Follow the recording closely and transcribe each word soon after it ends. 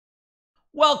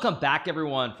Welcome back,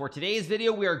 everyone. For today's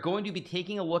video, we are going to be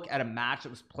taking a look at a match that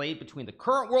was played between the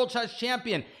current world chess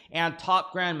champion and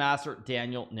top grandmaster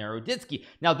Daniel Naroditsky.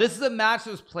 Now, this is a match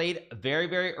that was played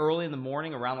very early in the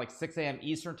morning, around like 6 a.m.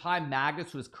 Eastern time.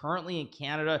 Magnus, who is currently in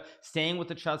Canada, staying with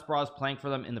the Chess Bros, playing for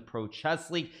them in the Pro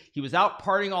Chess League. He was out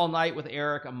partying all night with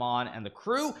Eric, Amon, and the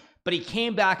crew, but he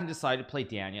came back and decided to play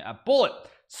Daniel at Bullet.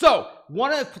 So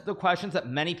one of the questions that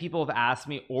many people have asked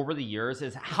me over the years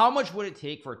is, how much would it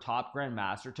take for a top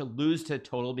grandmaster to lose to a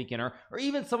total beginner, or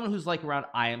even someone who's like around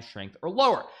IM strength or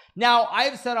lower? Now,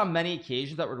 I've said on many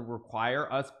occasions that would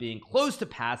require us being close to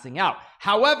passing out.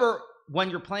 However, when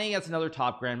you're playing against another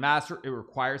top grandmaster, it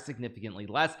requires significantly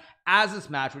less, as this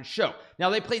match would show. Now,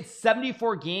 they played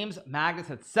 74 games. Magnus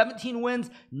had 17 wins,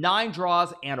 9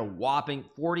 draws, and a whopping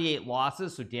 48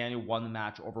 losses. So Daniel won the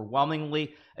match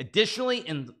overwhelmingly. Additionally,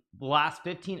 in the last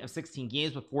 15 of 16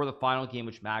 games before the final game,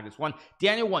 which Magnus won,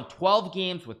 Daniel won 12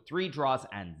 games with 3 draws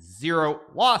and 0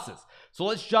 losses. So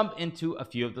let's jump into a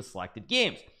few of the selected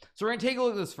games. So we're going to take a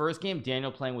look at this first game.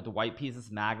 Daniel playing with the white pieces,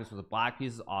 Magnus with the black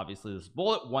pieces. Obviously, this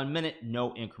bullet, 1 minute,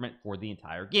 no increment for the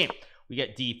entire game. We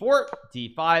get d4,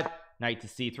 d5, knight to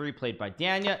c3 played by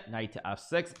Daniel, knight to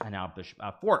f6, and now bishop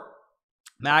f4.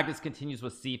 Magnus continues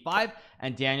with c5,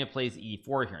 and Daniel plays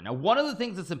e4 here. Now, one of the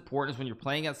things that's important is when you're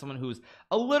playing against someone who's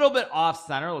a little bit off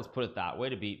center, let's put it that way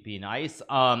to be nice,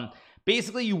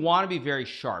 basically you want to be very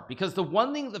sharp, because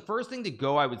the first thing to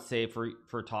go, I would say, for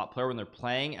a top player when they're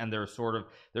playing and they're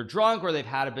drunk or they've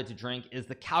had a bit to drink, is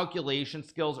the calculation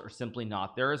skills are simply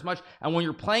not there as much. And when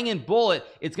you're playing in bullet,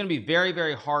 it's going to be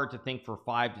very hard to think for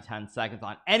 5 to 10 seconds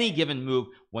on any given move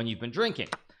when you've been drinking.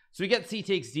 So we get c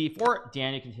takes d4.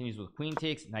 Daniel continues with queen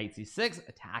takes, knight c6,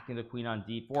 attacking the queen on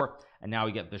d4, and now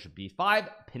we get bishop b5,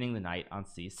 pinning the knight on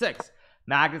c6.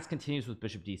 Magnus continues with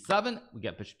bishop d7. We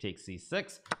get bishop takes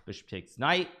c6, bishop takes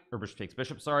knight, or bishop takes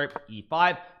bishop, sorry,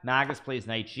 e5. Magnus plays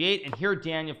knight g8, and here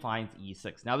Daniel finds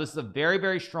e6. Now, this is a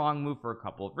very strong move for a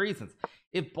couple of reasons.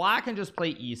 If black can just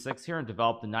play e6 here and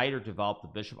develop the knight or develop the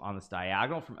bishop on this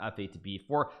diagonal from f8 to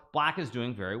b4, black is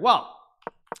doing very well.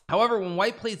 However, when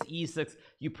white plays e6,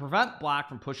 you prevent black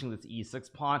from pushing this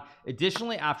e6 pawn.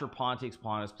 Additionally, after pawn takes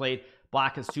pawn is played,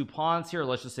 black has 2 pawns here.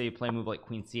 Let's just say you play a move like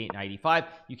queen c8, knight e5.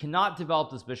 You cannot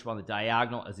develop this bishop on the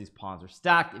diagonal as these pawns are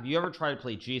stacked. If you ever try to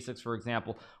play g6, for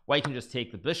example, white can just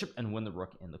take the bishop and win the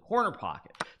rook in the corner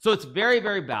pocket. So it's very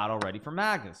bad already for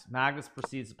Magnus. Magnus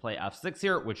proceeds to play f6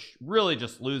 here, which really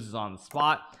just loses on the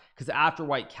spot, because after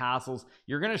white castles,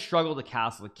 you're going to struggle to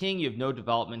castle the king. You have no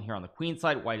development here on the queen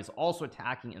side. White is also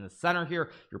attacking in the center here.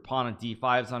 Your pawn on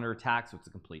d5 is under attack, so it's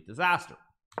a complete disaster.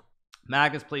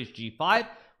 Magnus plays g5.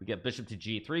 We get bishop to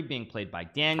g3 being played by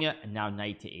Daniel, and now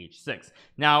knight to h6.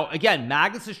 Now, again,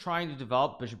 Magnus is trying to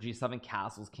develop bishop g7,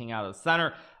 castles king out of the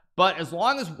center, but as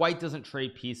long as white doesn't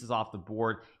trade pieces off the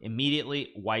board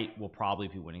immediately, white will probably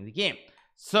be winning the game.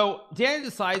 So Daniel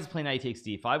decides to play knight takes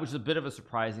d5, which is a bit of a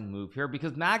surprising move here,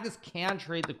 because Magnus can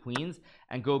trade the queens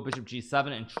and go bishop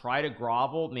g7 and try to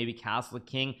grovel, maybe castle the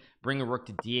king, bring a rook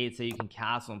to d8, say you can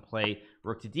castle and play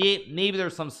rook to d8. Maybe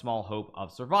there's some small hope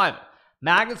of survival.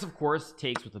 Magnus, of course,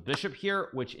 takes with the bishop here,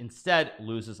 which instead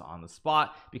loses on the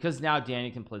spot, because now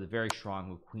Daniel can play the very strong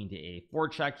move queen to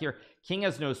a4 check here. King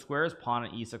has no squares. Pawn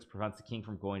on e6 prevents the king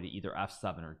from going to either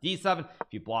f7 or d7. If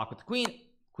you block with the queen,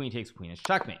 queen takes queen is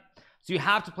checkmate. So you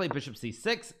have to play bishop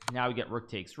c6. Now we get rook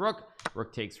takes rook,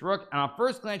 rook takes rook, and on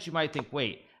first glance you might think,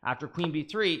 wait, after queen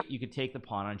b3 you could take the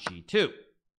pawn on g2.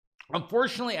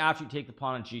 Unfortunately, after you take the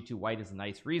pawn on g2, white is a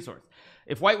nice resource.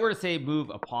 If white were to say move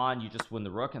a pawn, you just win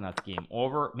the rook, and that's game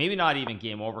over. Maybe not even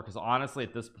game over, because honestly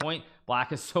at this point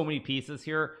black has so many pieces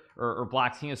here, or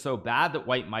black's king is so bad that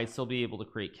white might still be able to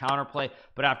create counterplay.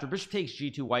 But after bishop takes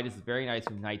g2, white is very nice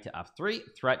with knight to f3,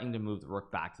 threatening to move the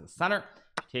rook back to the center.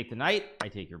 If you take the knight, I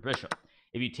take your bishop.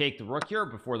 If you take the rook here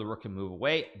before the rook can move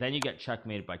away, then you get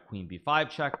checkmated by queen b5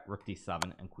 check, rook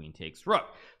d7, and queen takes rook.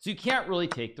 So you can't really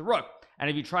take the rook. And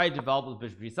if you try to develop with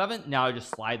bishop g7, now I just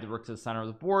slide the rook to the center of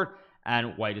the board,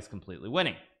 and white is completely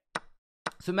winning.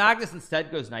 So Magnus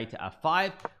instead goes knight to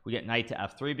f5. We get knight to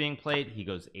f3 being played. He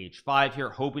goes h5 here,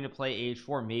 hoping to play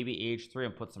h4, maybe h3,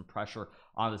 and put some pressure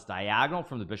on this diagonal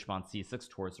from the bishop on c6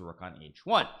 towards the rook on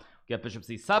h1. We get bishop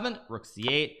c7, rook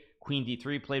c8, queen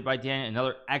d3 played by Daniel.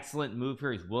 Another excellent move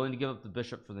here. He's willing to give up the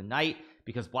bishop for the knight,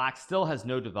 because black still has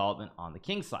no development on the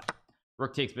king side.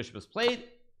 Rook takes bishop is played.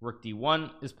 Rook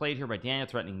d1 is played here by Daniel,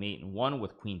 threatening mate in 1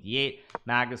 with queen d8.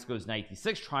 Magnus goes knight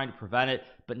d6, trying to prevent it,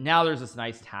 but now there's this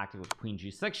nice tactic with queen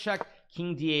g6 check,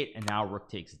 king d8, and now rook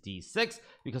takes d6,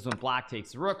 because when black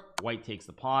takes the rook, white takes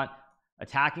the pawn,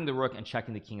 attacking the rook and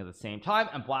checking the king at the same time,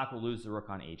 and black will lose the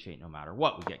rook on h8 no matter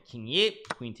what. We get king e8,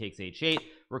 queen takes h8,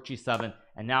 rook g7,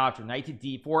 and now after knight to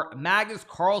d4, Magnus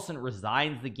Carlsen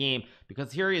resigns the game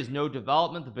because here he has no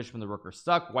development. The bishop and the rook are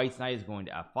stuck. White's knight is going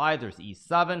to f5. There's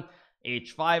e7.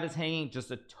 h5 is hanging.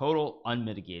 Just a total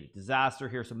unmitigated disaster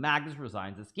here. So Magnus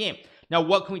resigns this game. Now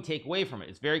what can we take away from it?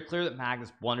 It's very clear that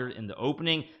Magnus blundered in the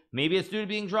opening. Maybe it's due to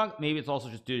being drunk. Maybe it's also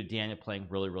just due to Daniel playing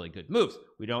really good moves.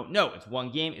 We don't know. It's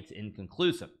one game. It's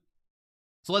inconclusive.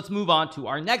 So let's move on to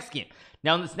our next game.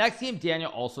 Now in this next game,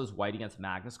 Daniel also is white against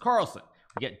Magnus Carlsen.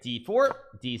 We get d4,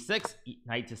 d6,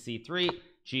 knight to c3,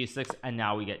 g6, and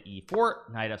now we get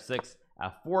e4, knight f6,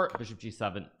 f4, bishop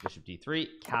g7, bishop d3,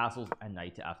 castles, and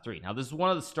knight to f3. Now this is one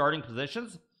of the starting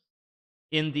positions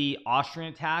in the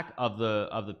Austrian attack of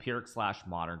the Pyrrhic /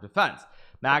 modern defense.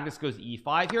 Magnus goes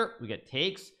e5 here. We get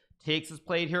takes is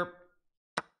played here,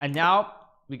 and now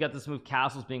we got this move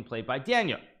castles being played by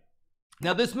Daniel.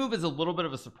 Now this move is a little bit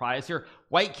of a surprise here.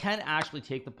 White can actually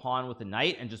take the pawn with the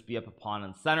knight and just be up a pawn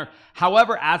in the center.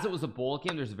 However, as it was a bullet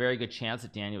game, there's a very good chance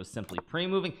that Daniel was simply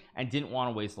pre-moving and didn't want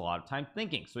to waste a lot of time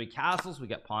thinking. So he castles. We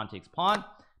get pawn takes pawn,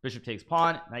 bishop takes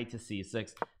pawn, knight to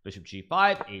c6, bishop g5,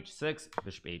 h6,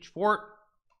 bishop h4.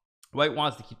 White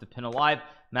wants to keep the pin alive.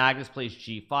 Magnus plays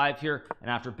g5 here, and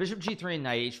after bishop g3 and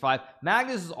knight h5,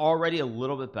 Magnus is already a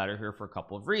little bit better here for a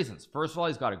couple of reasons. First of all,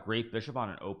 he's got a great bishop on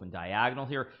an open diagonal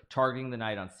here, targeting the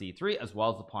knight on c3 as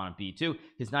well as the pawn on b2.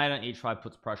 His knight on h5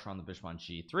 puts pressure on the bishop on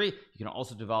g3. You can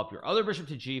also develop your other bishop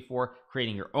to g4,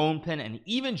 creating your own pin, and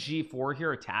even g4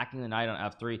 here attacking the knight on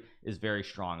f3 is very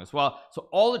strong as well. So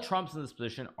all the trumps in this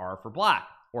position are for black,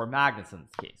 or Magnus in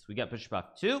this case. We get bishop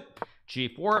f2,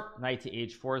 g4, knight to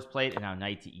h4 is played, and now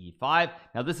knight to e5.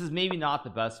 Now this is maybe not the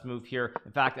best move here.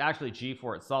 In fact, actually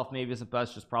g4 itself maybe isn't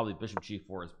best, just probably bishop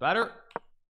g4 is better.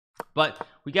 But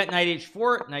we get knight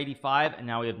h4, knight e5, and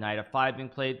now we have knight f5 being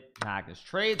played. Magnus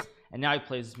trades, and now he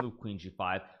plays this move queen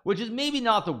g5, which is maybe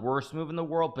not the worst move in the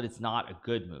world, but it's not a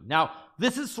good move. Now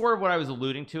this is sort of what I was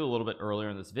alluding to a little bit earlier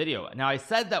in this video. Now I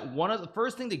said that one of the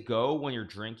first thing to go when you're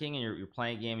drinking and you're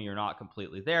playing a game and you're not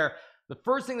completely there, the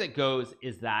first thing that goes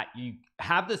is that you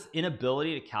have this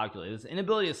inability to calculate, this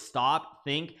inability to stop,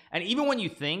 think, and even when you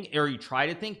think or you try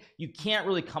to think, you can't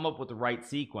really come up with the right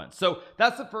sequence. So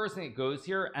that's the first thing that goes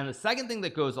here. And the second thing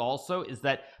that goes also is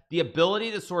that the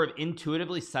ability to sort of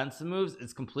intuitively sense the moves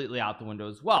is completely out the window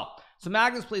as well. So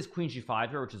Magnus plays queen g5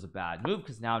 here, which is a bad move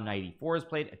because now knight e4 is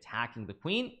played, attacking the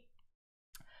queen.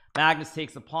 Magnus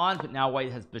takes the pawn, but now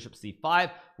white has bishop c5,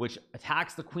 which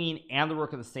attacks the queen and the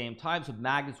rook at the same time. So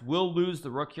Magnus will lose the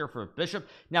rook here for a bishop.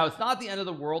 Now it's not the end of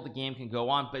the world, the game can go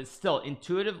on, but it's still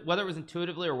intuitive. Whether it was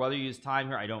intuitively or whether you use time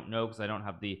here, I don't know, because I don't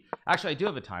have the, actually I do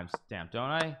have a timestamp, don't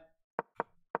I?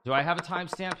 Do I have a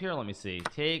timestamp here? Let me see.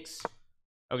 Takes,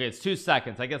 okay, it's 2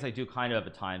 seconds. I guess I do kind of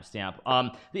have a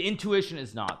timestamp. The intuition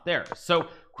is not there. So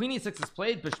queen e6 is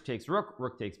played, bishop takes rook,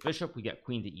 rook takes bishop. We get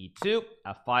queen to e2,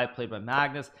 f5 played by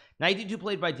Magnus, knight d2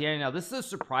 played by Daniel. Now this is a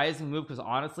surprising move because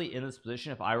honestly in this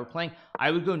position, if I were playing, I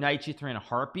would go knight g3 in a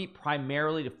heartbeat,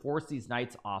 primarily to force these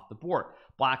knights off the board.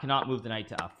 Black cannot move the knight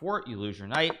to f4, you lose your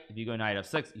knight. If you go knight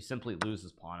f6, you simply lose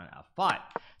this pawn on f5.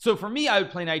 So for me, I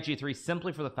would play knight g3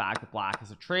 simply for the fact that black has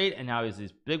a trade, and now he has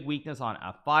this big weakness on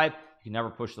f5. You can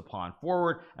never push the pawn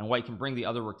forward, and white can bring the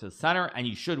other rook to the center, and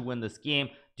you should win this game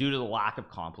due to the lack of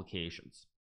complications.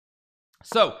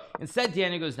 So instead,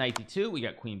 Daniel goes knight d2. We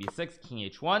got queen b6, king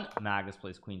h1. Magnus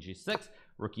plays queen g6,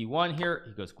 rook e1 here.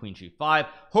 He goes queen g5,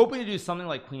 hoping to do something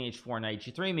like queen h4, knight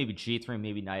g3, maybe g3,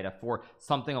 maybe knight f4,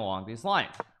 something along these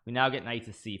lines. We now get knight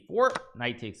to c4.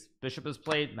 Knight takes bishop is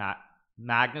played.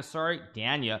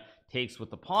 Daniel takes with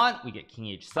the pawn. We get king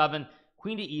h7.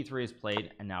 Queen to e3 is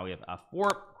played, and now we have f4,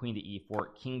 queen to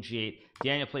e4, king g8.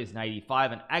 Daniel plays knight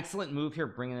e5, an excellent move here,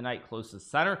 bringing the knight close to the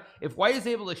center. If white is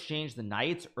able to exchange the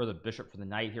knights or the bishop for the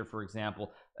knight here, for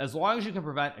example, as long as you can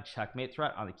prevent a checkmate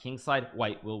threat on the king side,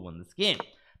 white will win this game.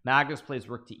 Magnus plays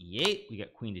rook to e8. We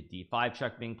get queen to d5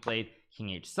 check being played, king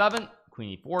h7,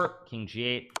 queen e4, king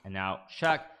g8, and now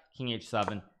check, king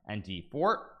h7 and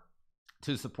d4.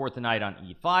 To support the knight on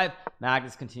e5,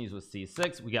 Magnus continues with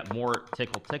c6. We get more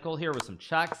tickle here with some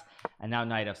checks, and now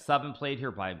knight f7 played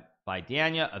here by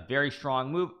Daniel, a very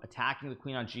strong move, attacking the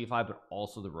queen on g5, but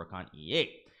also the rook on e8.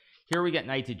 Here we get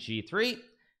knight to g3.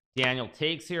 Daniel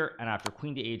takes here, and after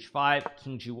queen to h5,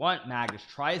 king g1, Magnus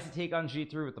tries to take on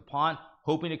g3 with the pawn,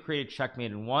 hoping to create a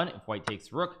checkmate in one. If white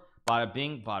takes rook, bada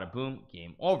bing, bada boom,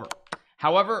 game over.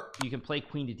 However, you can play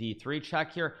queen to d3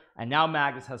 check here, and now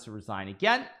Magnus has to resign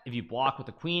again. If you block with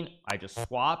the queen, I just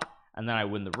swap, and then I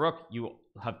win the rook. You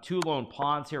have two lone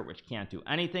pawns here, which can't do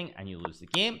anything, and you lose the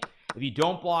game. If you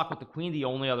don't block with the queen, the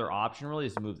only other option really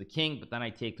is to move the king, but then I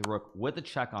take the rook with a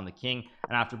check on the king,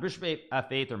 and after bishop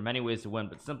f8 there are many ways to win,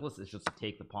 but simplest is just to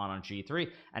take the pawn on g3,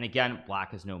 and again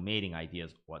black has no mating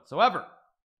ideas whatsoever.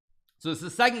 So this is the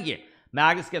second game.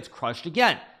 Magnus gets crushed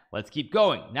again. Let's keep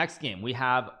going. Next game we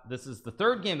have, this is the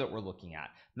third game that we're looking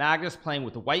at. Magnus playing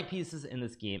with the white pieces in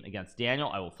this game against Daniel.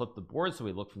 I will flip the board so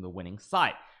we look from the winning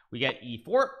side. We get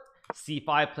e4,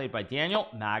 c5 played by Daniel.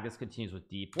 Magnus continues with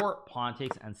d4, pawn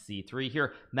takes, and c3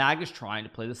 here. Magnus trying to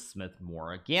play the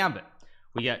Smith-Morra gambit.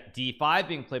 We get d5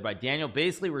 being played by Daniel,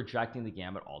 basically rejecting the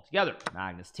gambit altogether.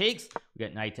 Magnus takes. We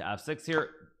get knight to f6 here,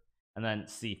 and then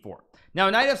c4. Now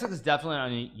knight f6 is definitely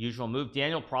an unusual move.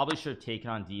 Daniel probably should have taken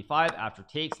on d5. After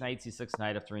takes, knight c6,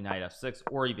 knight f3, knight f6,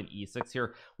 or even e6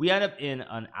 here. We end up in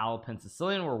an Alpine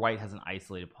Sicilian where white has an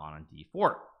isolated pawn on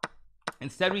d4.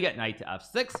 Instead we get knight to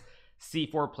f6,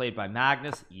 c4 played by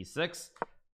Magnus, e6,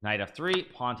 knight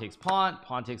f3, pawn takes pawn,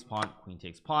 pawn takes pawn, queen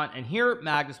takes pawn, and here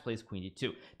Magnus plays queen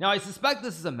d2. Now I suspect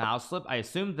this is a mouse slip. I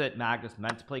assumed that Magnus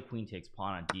meant to play queen takes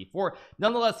pawn on d4.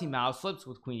 Nonetheless, he mouse slips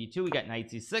with queen d2. We get knight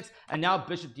c6, and now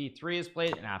bishop d3 is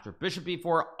played, and after bishop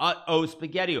b4, oh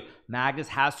spaghetti, Magnus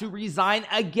has to resign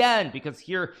again, because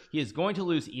here he is going to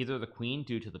lose either the queen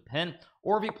due to the pin,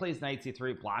 or if he plays knight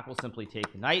c3, black will simply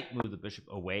take the knight, move the bishop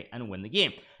away, and win the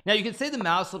game. Now you can say the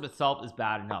mouse slip itself is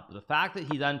bad enough, but the fact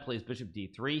that he then plays bishop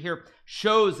d3 here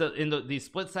shows that in these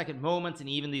split-second moments, and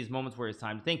even these moments where it's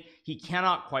time to think, he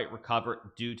cannot quite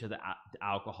recover due to the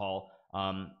alcohol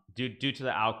due to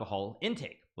the alcohol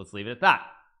intake. Let's leave it at that.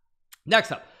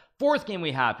 Next up, fourth game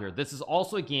we have here. This is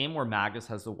also a game where Magnus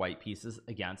has the white pieces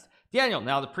against Daniel.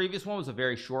 Now the previous one was a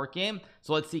very short game,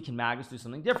 so let's see, can Magnus do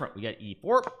something different? We get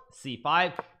e4,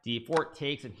 c5, d4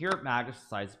 takes, and here Magnus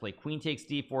decides to play queen takes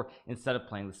d4 instead of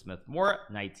playing the Smith-Morra.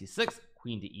 Knight c6,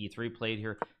 queen to e3 played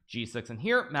here, g6, and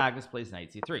here Magnus plays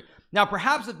knight c3. Now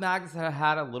perhaps if Magnus had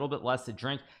had a little bit less to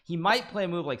drink, he might play a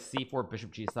move like c4,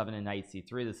 bishop g7, and knight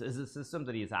c3. This is a system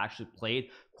that he has actually played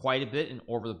quite a bit in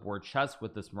over the board chess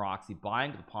with this Maroczy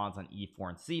bind, the pawns on e4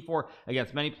 and c4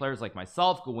 against many players like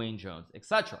myself, Gawain Jones,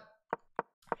 etc.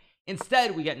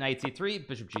 Instead we get knight c3,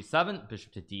 bishop g7,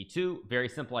 bishop to d2. Very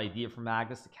simple idea for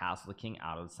Magnus to castle the king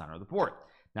out of the center of the board.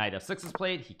 Knight f6 is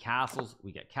played, he castles,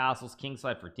 we get castles,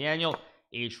 kingside for Daniel,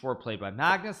 h4 played by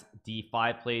Magnus,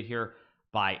 d5 played here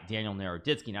by Daniel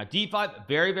Naroditsky. Now d5,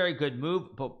 very good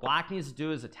move, but black needs to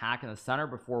do is attack in the center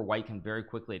before white can very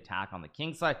quickly attack on the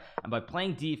king side, and by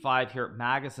playing d5 here,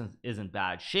 Magnus is in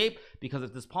bad shape, because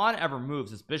if this pawn ever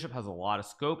moves, this bishop has a lot of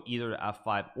scope either to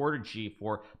f5 or to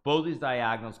g4. Both these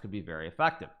diagonals could be very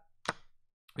effective.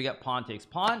 We got pawn takes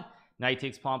pawn, knight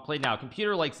takes pawn played. Now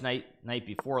computer likes knight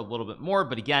b4 a little bit more,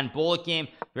 but again, bullet game,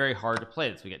 very hard to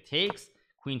play this. We get takes,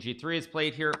 queen g3 is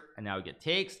played here, and now we get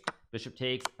takes, bishop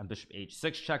takes, and bishop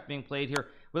h6 check being played here.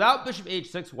 Without bishop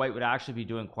h6, white would actually be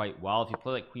doing quite well. If you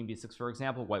play like queen b6 for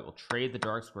example, white will trade the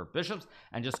dark square bishops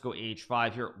and just go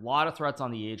h5 here. A lot of threats on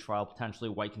the h file.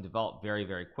 Potentially white can develop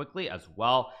very quickly as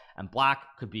well, and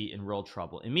black could be in real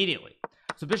trouble immediately.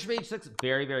 So bishop h6,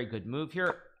 very good move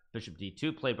here. Bishop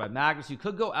d2 played by Magnus. You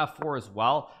could go f4 as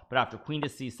well, but after queen to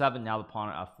c7, now the pawn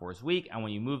on f4 is weak, and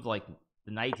when you move like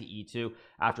the knight to e2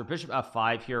 after bishop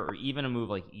f5 here, or even a move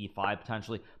like e5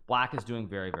 potentially, black is doing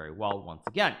very well once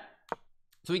again.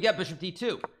 So we get bishop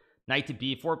d2, knight to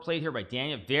b4 played here by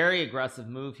Daniel. Very aggressive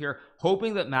move here,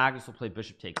 hoping that Magnus will play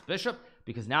bishop takes bishop,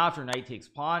 because now after knight takes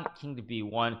pawn, king to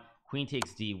b1, queen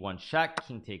takes d1 check,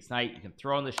 king takes knight. You can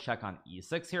throw in this check on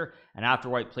e6 here, and after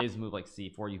white plays a move like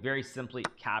c4, you very simply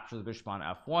capture the bishop on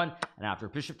f1, and after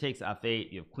bishop takes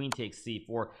f8, you have queen takes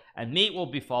c4, and mate will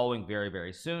be following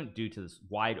very soon due to this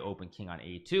wide open king on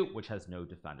a2, which has no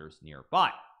defenders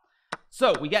nearby.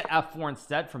 So we get f4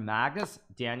 instead from Magnus.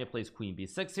 Daniel plays queen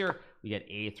b6 here. We get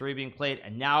a3 being played,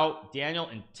 and now Daniel,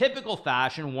 in typical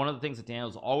fashion, one of the things that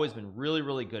Daniel's always been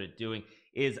really good at doing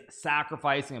is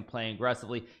sacrificing and playing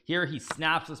aggressively. Here he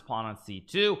snaps his pawn on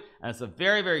c2, and it's a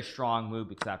very strong move,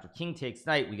 because after king takes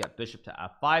knight, we get bishop to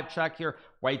f5 check here.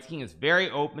 White's king is very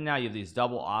open now. You have these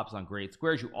double ops on great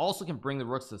squares. You also can bring the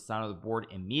rooks to the center of the board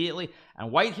immediately,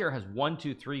 and white here has 1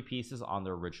 2 3 pieces on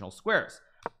the original squares.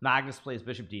 Magnus plays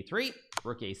bishop d3,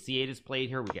 rook a c8 is played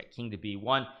here. We get king to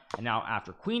b1, and now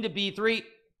after queen to b3,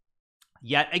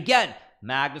 yet again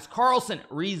Magnus Carlsen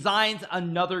resigns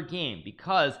another game,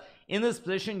 because in this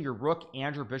position your rook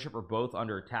and your bishop are both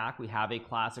under attack. We have a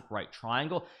classic right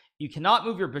triangle. You cannot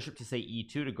move your bishop to say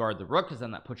e2 to guard the rook, because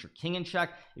then that puts your king in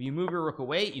check. If you move your rook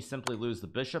away, you simply lose the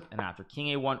bishop, and after king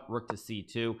a1, rook to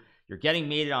c2, You're getting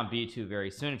mated on b2 very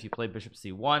soon. If you play bishop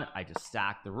c1, I just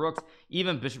stack the rooks.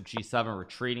 Even bishop g7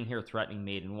 retreating here, threatening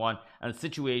mate in 1, and the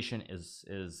situation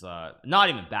is not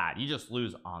even bad. You just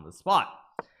lose on the spot.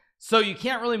 So you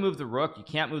can't really move the rook, you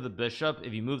can't move the bishop.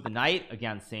 If you move the knight,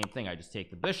 again, same thing. I just take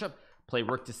the bishop, play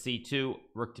rook to c2,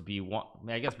 rook to b1,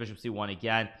 I guess bishop c1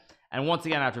 again, and once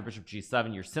again after bishop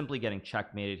g7 you're simply getting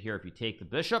checkmated here. If you take the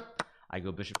bishop, I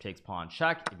go bishop takes pawn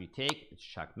check. If you take, it's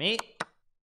checkmate.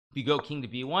 If you go king to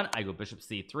b1, I go bishop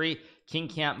c3, king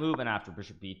can't move, and after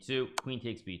bishop b2, queen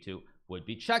takes b2 would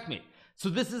be checkmate. So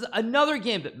this is another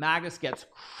game that Magnus gets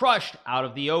crushed out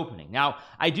of the opening. Now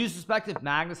I do suspect if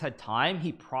Magnus had time,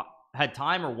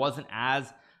 or wasn't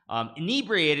as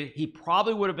inebriated, he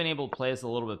probably would have been able to play this a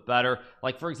little bit better.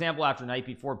 Like for example, after knight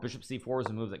b4, bishop c4 is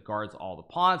a move that guards all the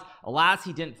pawns. Alas,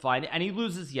 he didn't find it, and he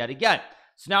loses yet again.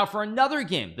 So now for another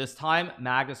game, this time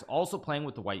Magnus also playing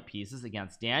with the white pieces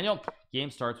against Daniel. Game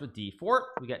starts with d4.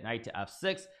 We get knight to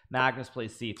f6. Magnus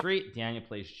plays c3. Daniel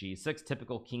plays g6.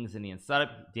 Typical King's Indian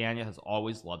setup. Daniel has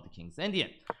always loved the King's Indian.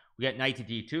 We get knight to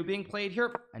d2 being played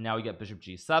here, and now we get bishop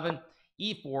g7,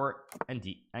 e4,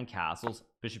 and castles.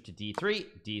 Bishop to d3,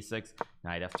 d6,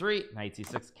 knight f3, knight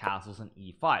c6, castles, and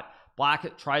e5.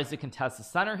 Black tries to contest the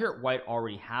center here. White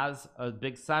already has a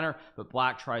big center, but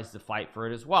black tries to fight for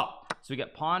it as well. So we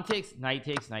get pawn takes, knight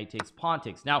takes, pawn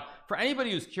takes. Now for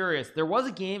anybody who's curious, there was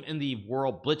a game in the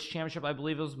World Blitz Championship, I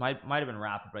believe it was, might have been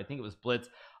Rapid, but I think it was Blitz,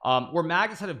 where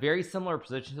Magnus had a very similar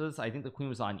position to this. I think the queen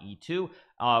was on e2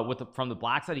 from the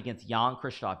black side against Jan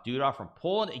Krzysztof Duda from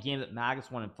Poland, a game that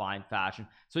Magnus won in fine fashion.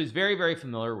 So he's very, very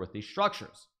familiar with these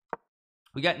structures.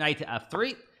 We got knight to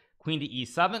f3, queen to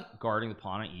e7, guarding the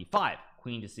pawn on e5,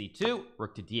 queen to c2,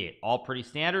 rook to d8. All pretty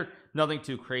standard, nothing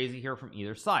too crazy here from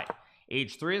either side.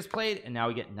 h3 is played, and now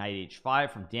we get knight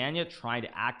h5 from Daniel, trying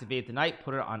to activate the knight,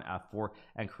 put it on f4,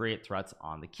 and create threats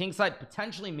on the king side,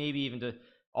 potentially maybe even to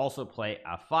also play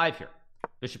f5 here.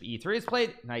 Bishop e3 is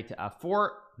played, knight to f4,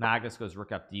 Magnus goes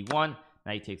rook up d1,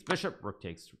 knight takes bishop, rook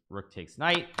takes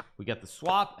knight. We get the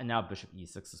swap, and now bishop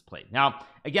e6 is played. Now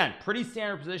again, pretty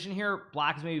standard position here.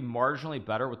 Black is maybe marginally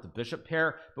better with the bishop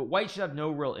pair, but white should have no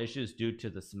real issues due to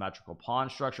the symmetrical pawn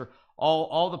structure.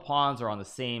 All the pawns are on the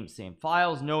same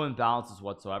files, no imbalances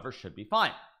whatsoever, should be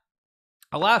fine.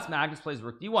 Alas, Magnus plays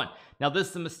rook d1. Now this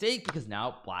is a mistake because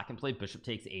now black can play bishop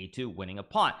takes a2, winning a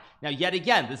pawn. Now yet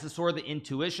again, this is sort of the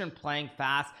intuition, playing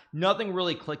fast, nothing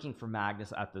really clicking for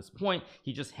Magnus at this point.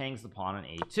 He just hangs the pawn on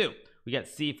a2. We get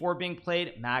c4 being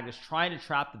played, Magnus trying to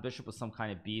trap the bishop with some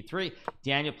kind of b3.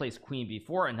 Daniel plays queen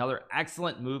b4, another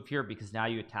excellent move here because now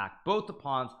you attack both the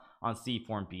pawns on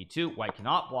c4 and b2. White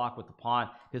cannot block with the pawn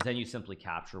because then you simply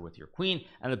capture with your queen,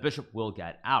 and the bishop will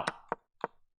get out.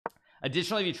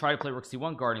 Additionally, if you try to play rook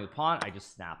c1 guarding the pawn, I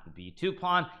just snap the b2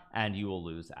 pawn, and you will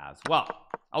lose as well.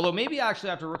 Although maybe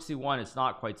actually after rook c1 it's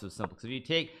not quite so simple, because if you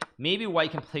take, maybe white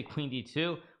can play queen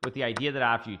d2 with the idea that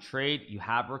after you trade you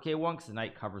have rook a1 because the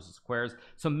knight covers the squares.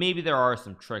 So maybe there are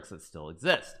some tricks that still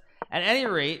exist. At any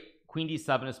rate, queen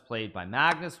d7 is played by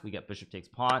Magnus. We get bishop takes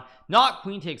pawn, not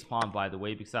queen takes pawn, by the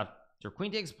way, because after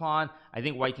queen takes pawn, I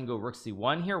think white can go rook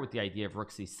c1 here with the idea of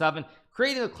rook c7,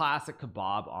 creating a classic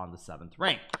kebab on the 7th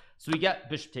rank. So we get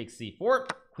bishop takes c4,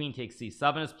 queen takes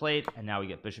c7 is played, and now we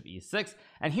get bishop e6,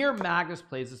 and here Magnus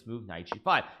plays this move knight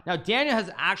g5. Now Daniel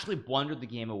has actually blundered the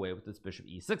game away with this bishop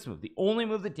e6 move. The only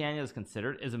move that Daniel has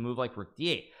considered is a move like rook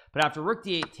d8, but after rook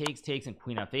d8 takes and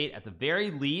queen f8, at the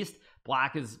very least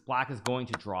black is going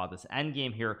to draw this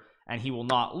endgame here, and he will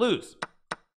not lose.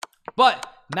 But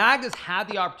Magnus had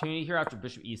the opportunity here after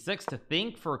bishop e6 to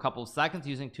think for a couple of seconds,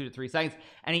 using 2 to 3 seconds,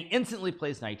 and he instantly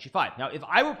plays knight g5. Now if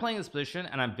I were playing this position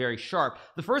and I'm very sharp,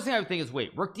 the first thing I would think is,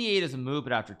 wait, rook d8 is a move,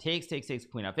 but after takes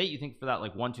queen f8, you think for that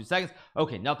like 1-2 seconds,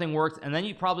 okay, nothing works, and then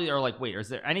you probably are like, wait, is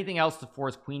there anything else to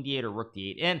force queen d8 or rook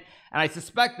d8 in? And I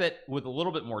suspect that with a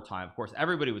little bit more time, of course,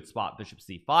 everybody would spot bishop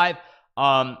c5.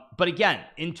 But again,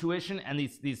 intuition and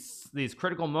these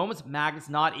critical moments, Magnus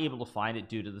not able to find it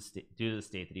due to the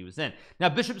state that he was in. Now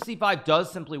bishop c5 does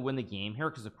simply win the game here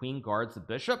because the queen guards the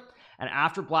bishop, and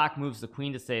after black moves the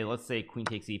queen to say, let's say queen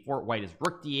takes e4, white is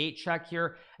rook d8 check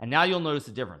here, and now you'll notice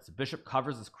the difference. The bishop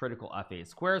covers this critical f8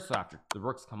 square, so after the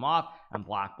rooks come off and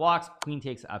black blocks, queen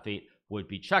takes f8 would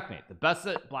be checkmate. The best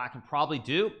that black can probably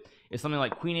do is something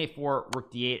like queen a4,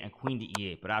 rook d8, and queen to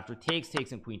e8, but after takes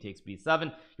and queen takes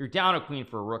b7, you're down a queen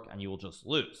for a rook and you will just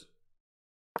lose.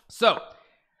 So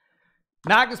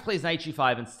Magnus plays knight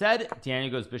g5 instead. Daniel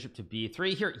goes bishop to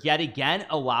b3 here, yet again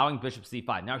allowing bishop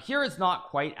c5. Now here it's not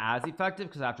quite as effective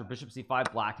because after bishop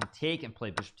c5, black can take and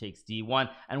play bishop takes d1,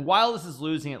 and while this is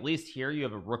losing, at least here you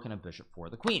have a rook and a bishop for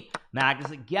the queen.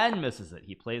 Magnus again misses it.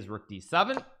 He plays rook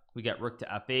d7, We get rook to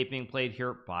f8 being played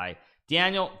here by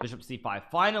Daniel. Bishop c5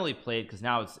 finally played, because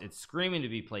now it's screaming to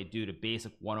be played due to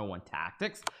basic 101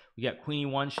 tactics. We get queen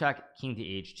e1 check, king to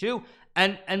h2,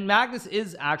 and Magnus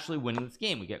is actually winning this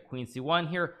game. We get queen c1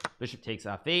 here, bishop takes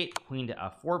f8, queen to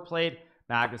f4 played.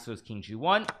 Magnus goes king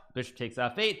g1, bishop takes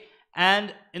f8.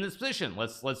 And in this position,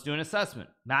 let's do an assessment.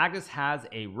 Magnus has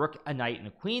a rook, a knight, and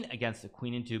a queen against a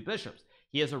queen and two bishops.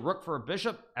 He has a rook for a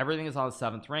bishop. Everything is on the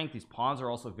 7th rank. These pawns are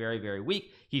also very, very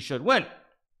weak. He should win.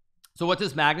 So what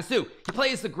does Magnus do? He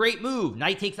plays the great move,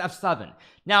 knight takes f7.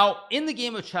 Now, in the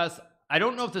game of chess, I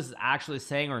don't know if this is actually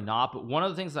saying or not, but one of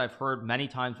the things that I've heard many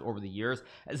times over the years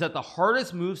is that the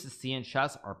hardest moves to see in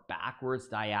chess are backwards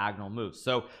diagonal moves.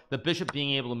 So the bishop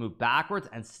being able to move backwards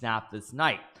and snap this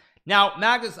knight. Now,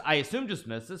 Magnus, I assume, just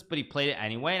missed this, but he played it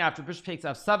anyway. And after bishop takes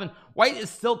f7, white is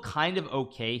still kind of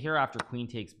okay here after queen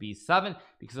takes b7,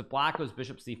 because if black goes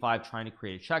bishop c5 trying to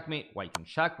create a checkmate, white can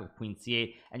check with queen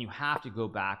c8, and you have to go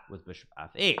back with bishop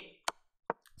f8.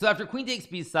 So after queen takes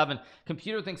b7,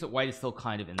 computer thinks that white is still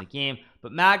kind of in the game,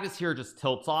 but Magnus here just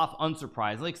tilts off,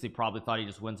 unsurprisingly, because he probably thought he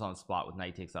just wins on the spot with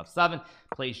knight takes f7,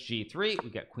 plays g3, we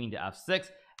get queen to f6,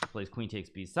 plays queen takes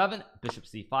b7, bishop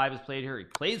c5 is played here. He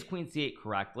plays queen c8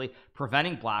 correctly,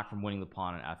 preventing black from winning the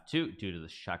pawn on f2 due to the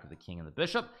check of the king and the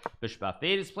bishop. Bishop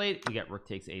f8 is played. We get rook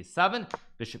takes a7,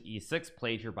 bishop e6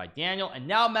 played here by Daniel, and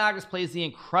now Magnus plays the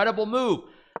incredible move,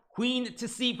 queen to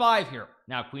c5 here.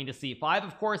 Now queen to c5,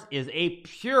 of course, is a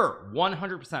pure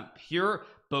 100% pure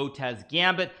Botez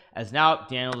gambit, as now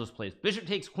Daniel just plays bishop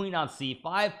takes queen on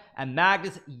c5, and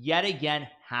Magnus yet again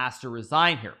has to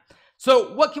resign here.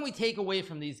 So what can we take away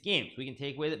from these games? We can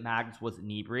take away that Magnus was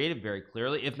inebriated very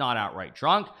clearly, if not outright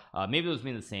drunk. Maybe those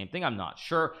mean the same thing, I'm not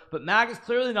sure, but Magnus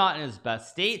clearly not in his best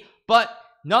state. But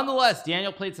nonetheless,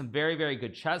 Daniel played some very, very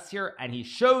good chess here, and he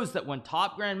shows that when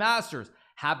top grandmasters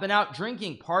have been out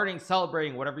drinking, partying,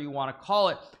 celebrating, whatever you want to call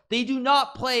it, they do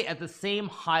not play at the same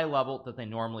high level that they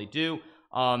normally do.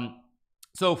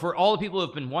 So for all the people who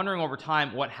have been wondering over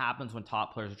time what happens when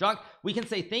top players are drunk, we can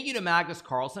say thank you to Magnus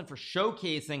Carlsen for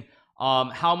showcasing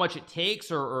how much it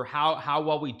takes, or how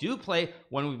well we do play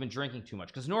when we've been drinking too much,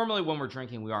 because normally when we're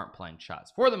drinking we aren't playing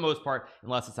chess for the most part,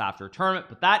 unless it's after a tournament,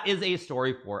 but that is a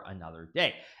story for another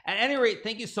day. At any rate,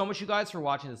 thank you so much, you guys, for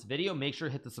watching this video. Make sure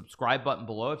to hit the subscribe button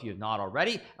below if you have not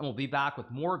already, and we'll be back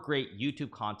with more great YouTube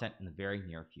content in the very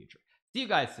near future. See you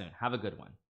guys soon. Have a good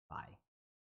one. Bye.